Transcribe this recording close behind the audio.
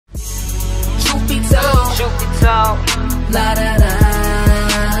La da da.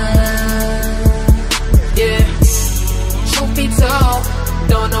 Yeah. Truth be told,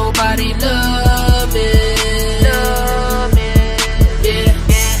 don't nobody love me. Love me. Yeah.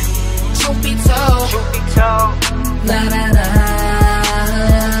 Yeah. Truth be told. Truth be told. La da da.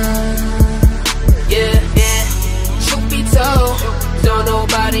 Yeah. Yeah. Truth be told, don't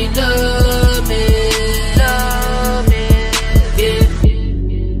nobody love me. Love me.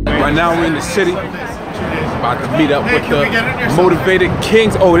 Yeah. Right now we're in the city. About to meet up with the motivated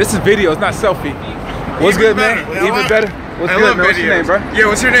kings. Oh, this is video, it's not selfie. What's good, man? Even better. What's good, man? What's your name, bro? Yeah,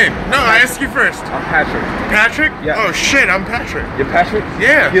 what's your name? No, I asked you first. I'm Patrick. Patrick? Yeah. Oh shit, I'm Patrick. You're Patrick?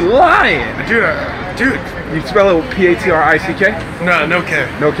 Yeah. You're lying. Dude. You spell it with P-A-T-R-I-C-K? No, no K.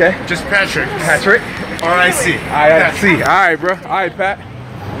 No K? Just Patrick. Patrick? R-I-C. I-C. Alright, bro. Alright, Pat.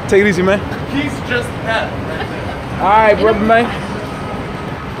 Take it easy, man. He's just Pat. Alright, brother, man.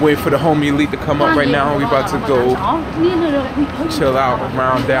 Wait for the homie elite to come up right now. We about to go chill out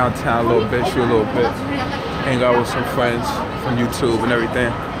around downtown a little bit, shoot a little bit, hang out with some friends from YouTube and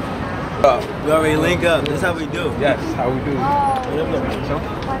everything. We already link up. That's how we do. Yes, how we do.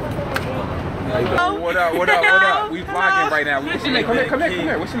 What up? We vlogging right now. What's your name? Come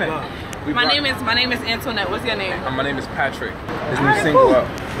here. What's your name? My name is Antoinette. What's your name? My name is Patrick. His new single up.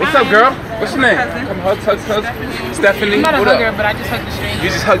 What's up, girl? What's your name? Come hug. Stephanie. I'm not a what hugger, up? but I just hugged the stranger. You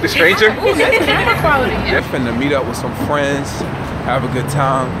just hugged the stranger? Ooh, that's camera quality. They're finna meet up with some friends, have a good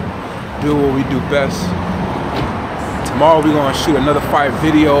time, do what we do best. Tomorrow we're gonna shoot another fire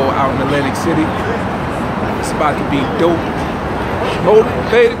video out in Atlantic City. It's about to be dope.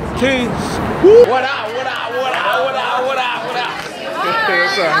 Motivated Kings. Woo. What up?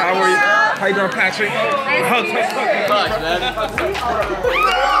 What's up? How are you? How you doing, Patrick? Hug.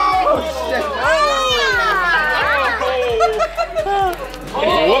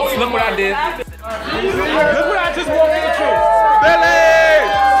 Whoops, look what I did. Look what I just walked into. Billy!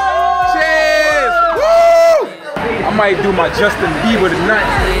 Cheers! Woo! I might do my Justin Bieber tonight.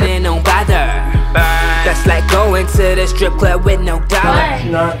 Ain't no bother. That's like going to the strip club with no dollar.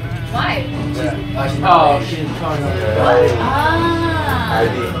 Why? Oh, she's calling up.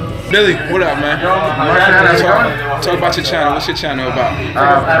 Billy, what up, man? Talk about your channel. What's your channel about?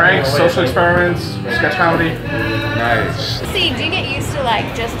 Pranks, social experiments, sketch comedy. Nice. See, do you get used to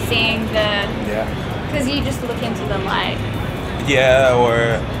like just seeing the? Yeah. Because you just look into them like. Yeah,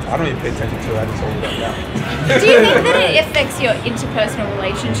 or I don't even pay attention to it. I just hold it up now. Do you think that it affects your interpersonal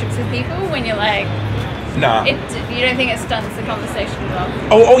relationships with people when you're like? Nah. You don't think it stunts the conversation at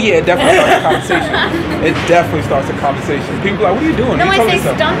all? Oh yeah, it definitely starts a conversation. It definitely starts a conversation. People are like, what are you doing? No, I say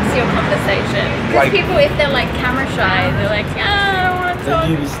stunts your conversation. Because people, if they're like camera shy, they're like, I don't want to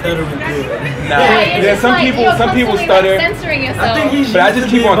talk. You be stuttering good. Nah. Yeah, some people stutter. Like censoring yourself. But I just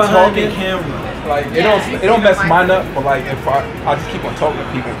keep on talking. Camera. Like it don't mess mine up. But like if I just keep on talking to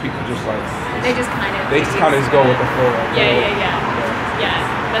people just like they just kind of go with the flow. Like, yeah.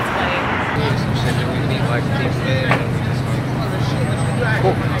 That's funny.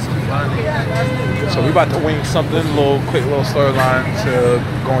 Cool. So we about to wing something, quick little storyline to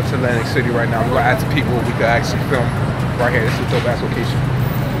go into Atlantic City right now. We're gonna ask people we could actually film right here. This is a dope ass location.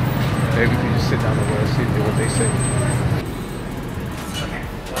 Maybe we can just sit down over and see what they say.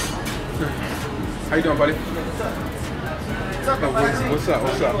 How you doing, buddy? What's up?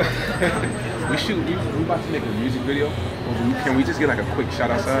 we about to make a music video. Can we just get like a quick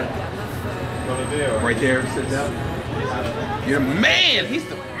shot outside? Right there, sit down. You're the man! He's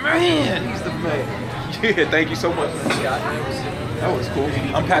the man! Yeah, thank you so much. That was cool.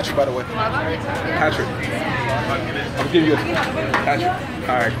 I'm Patrick, by the way. Patrick. I'll give you a Patrick.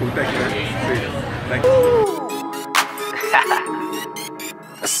 Alright, cool. Thank you, man. See you. Thank you.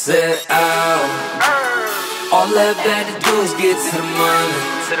 I said, all I've had to do is get to the money.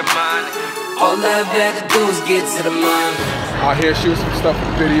 All I've had to do is get to the money. Out here shoot some stuff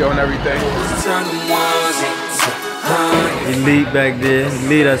for video and everything. Elite back there.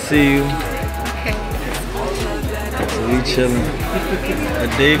 Elite, I see you. We chilling. A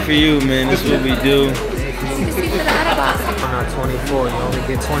day for you, man. This is what we do. I'm not 24. You only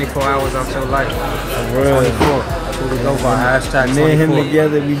get 24 hours out your life. For real. 24. That's what we go by. Hashtag 24. Me and him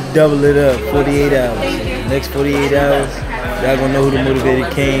together, we double it up. 48 hours. Next 48 hours, y'all gonna know who the motivated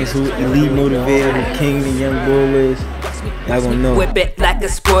kings, who elite motivated, who king the young bull is. Y'all gonna know. Whip it like a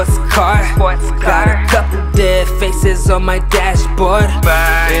sports car. Got a couple dead faces on my dashboard.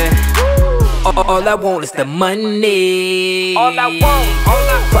 Yeah. All I want is the money. All I want.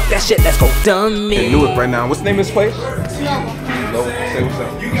 Fuck that shit, let's go dummy. Hey, Newark right now. What's the name of this place? No. Say what's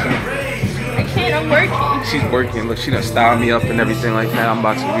up. I can't working, I'm working. She's working. Look, she done styled me up and everything like that.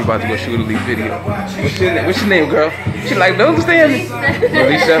 We about to go shoot a lead video. What's your name, girl? She like, don't understand me.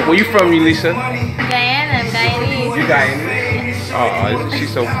 Lisa, where you from, Lisa? Guyana, I'm Guyanese. You Guyanese? Oh, isn't she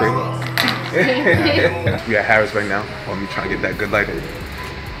so pretty? We at Harris right now. I'm trying to get that good lighting.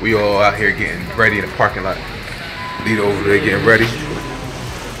 We all out here getting ready in the parking lot. Lead over there getting ready.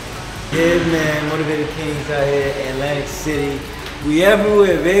 Yeah, man, Motivated Kings out here in Atlantic City. We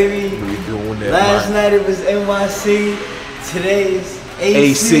everywhere, baby. We doing that. Last night it was NYC. Today is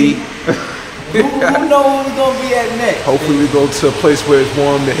AC. Who knows where we're gonna be at next? Hopefully we go to a place where it's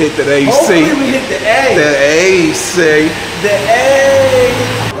warm to hit that AC. Hopefully we hit the A. The AC. The A.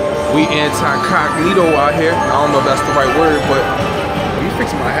 We anti-cognito out here. I don't know if that's the right word, but let me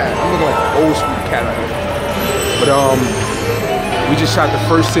fix my hat. I'm looking like an old school cat out here. But we just shot the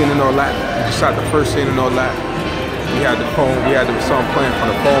first scene in our lap. We had the phone, we had the song playing from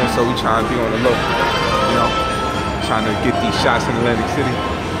the phone, so we trying to be on the low. You know, trying to get these shots in Atlantic City.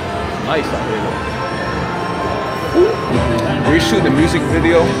 Nice out here though. We're shooting a music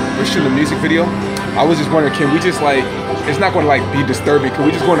video. I was just wondering, can we just like, it's not gonna like be disturbing. Can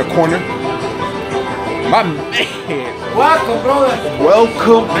we just go in the corner? My man. Welcome, brother.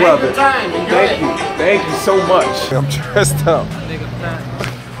 Welcome, brother. Thank you so much. I'm dressed up. Nigga, pat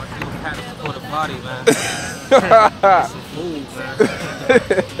for the body, man.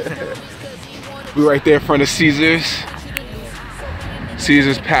 We right there in front of Caesar's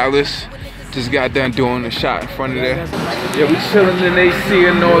Palace. Just got done doing a shot in front of there. Yeah, we chilling in AC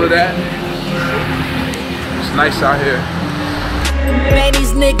and all of that. It's nice out here. Man,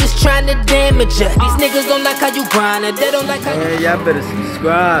 these niggas trying to damage ya. These niggas don't like how you grind it. They don't like how Man, y'all better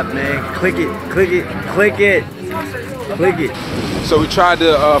subscribe, man. Click it. So we tried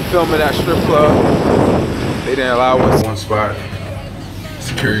to film at that strip club. They didn't allow us. One spot,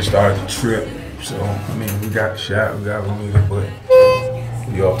 security started the trip. So, I mean, we got shot, we got removed, but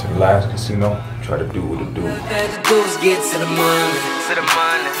we off to the last casino. Try to do what it do. all that to do is get to the money.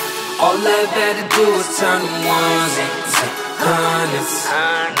 All I've had to do is turn them ones into hundreds.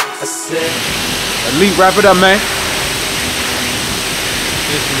 I said, Elite, wrap it up, man.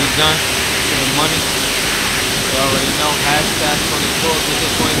 Officially done. To the money. You already know. Hashtag 24. Get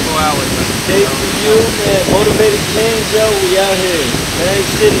it 24 hours. Thank you, man. Motivated Kings, yo. We out here. Atlantic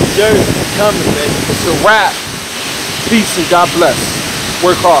City, Jersey. Coming, baby. It's a wrap. Peace and God bless.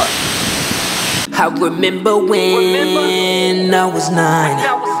 Work hard. I remember when I was 9.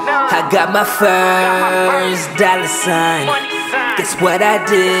 I got my first dollar sign. Guess what I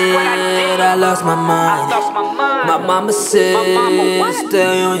did? I lost my mind. My mama said,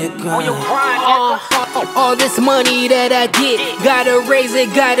 stay on your grind. All this money that I get, gotta raise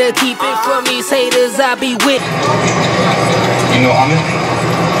it, gotta keep it from these haters I be with. You know Ahmed?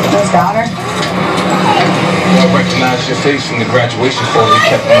 His daughter? I recognize your face from the graduation photo you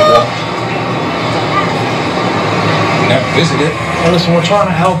kept on the wall. Never visited. Hey, listen, we're trying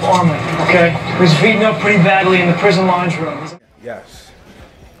to help Ahmed, okay? He's beaten up pretty badly in the prison lines room. Yes.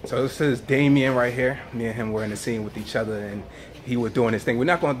 So this is Damien right here. Me and him were in the scene with each other and he was doing his thing. We're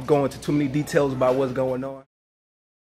not going to go into too many details about what's going on.